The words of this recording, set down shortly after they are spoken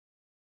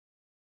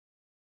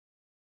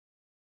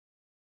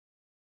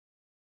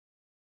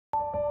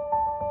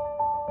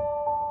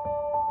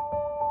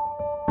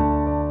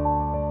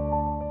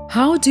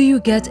How do you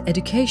get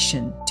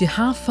education to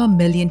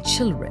 500,000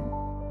 children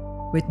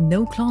with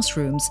no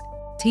classrooms,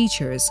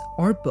 teachers,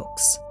 or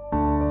books?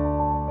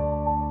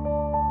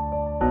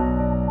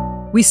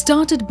 We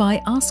started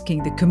by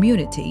asking the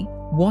community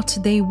what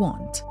they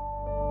want.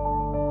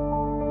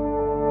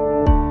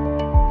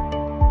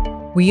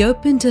 We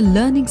opened a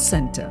learning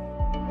center.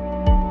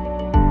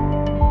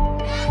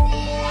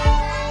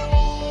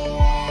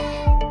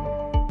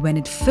 When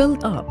it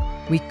filled up,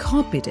 we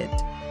copied it.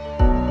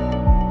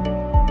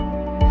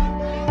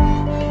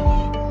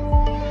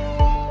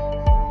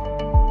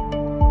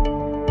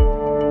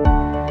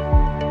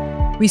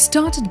 We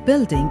started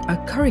building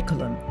a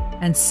curriculum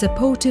and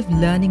supportive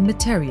learning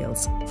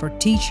materials for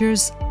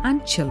teachers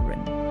and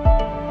children.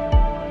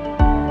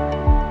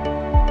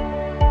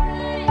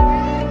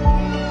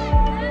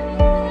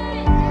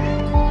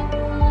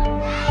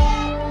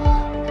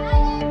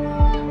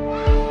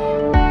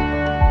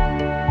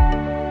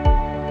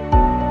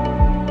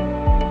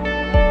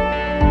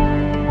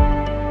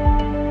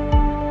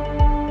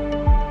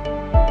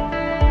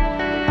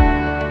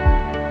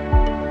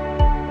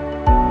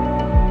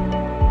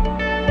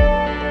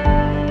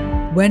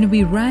 When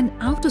we ran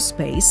out of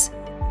space,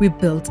 we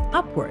built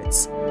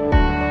upwards.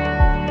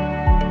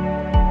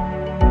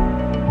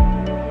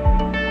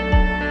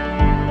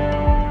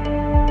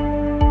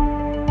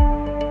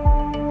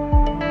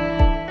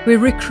 We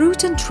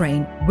recruit and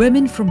train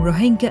women from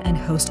Rohingya and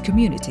host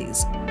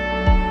communities.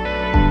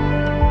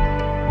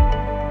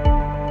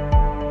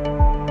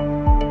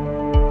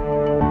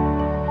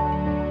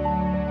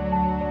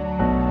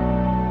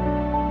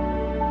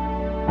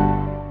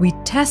 We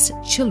test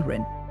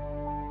children,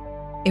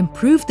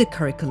 improve the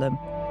curriculum,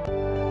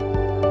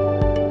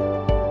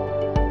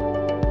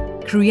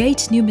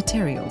 create new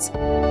materials,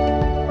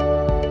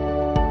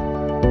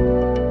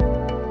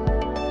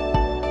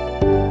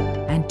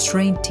 and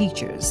train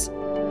teachers.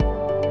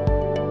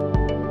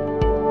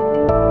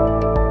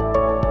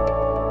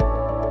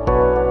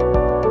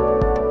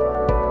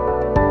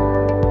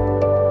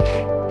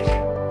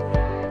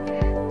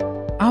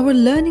 Our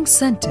learning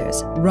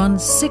centers run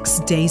 6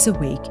 days a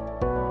week,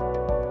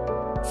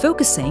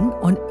 focusing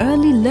on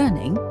early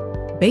learning,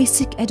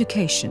 basic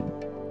education,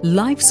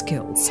 life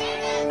skills,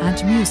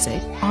 and music,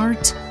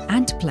 art,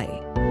 and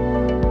play.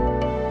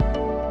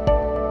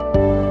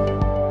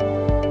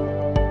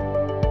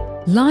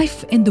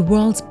 Life in the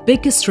world's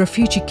biggest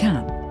refugee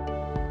camp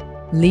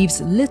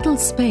leaves little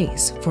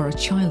space for a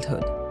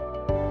childhood.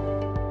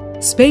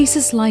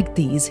 Spaces like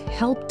these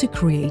help to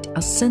create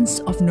a sense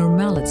of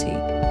normality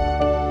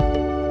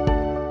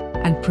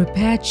and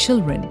prepare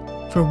children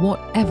for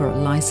whatever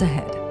lies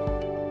ahead.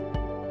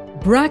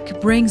 BRAC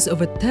brings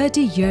over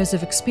 30 years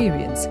of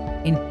experience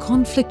in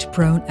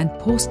conflict-prone and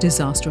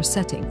post-disaster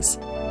settings.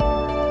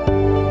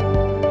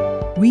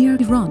 We are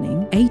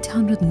running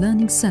 800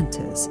 learning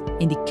centers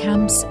in the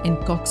camps in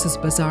Cox's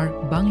Bazar,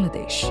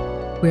 Bangladesh,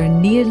 where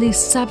nearly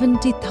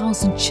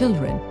 70,000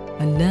 children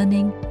are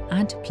learning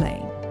and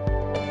playing.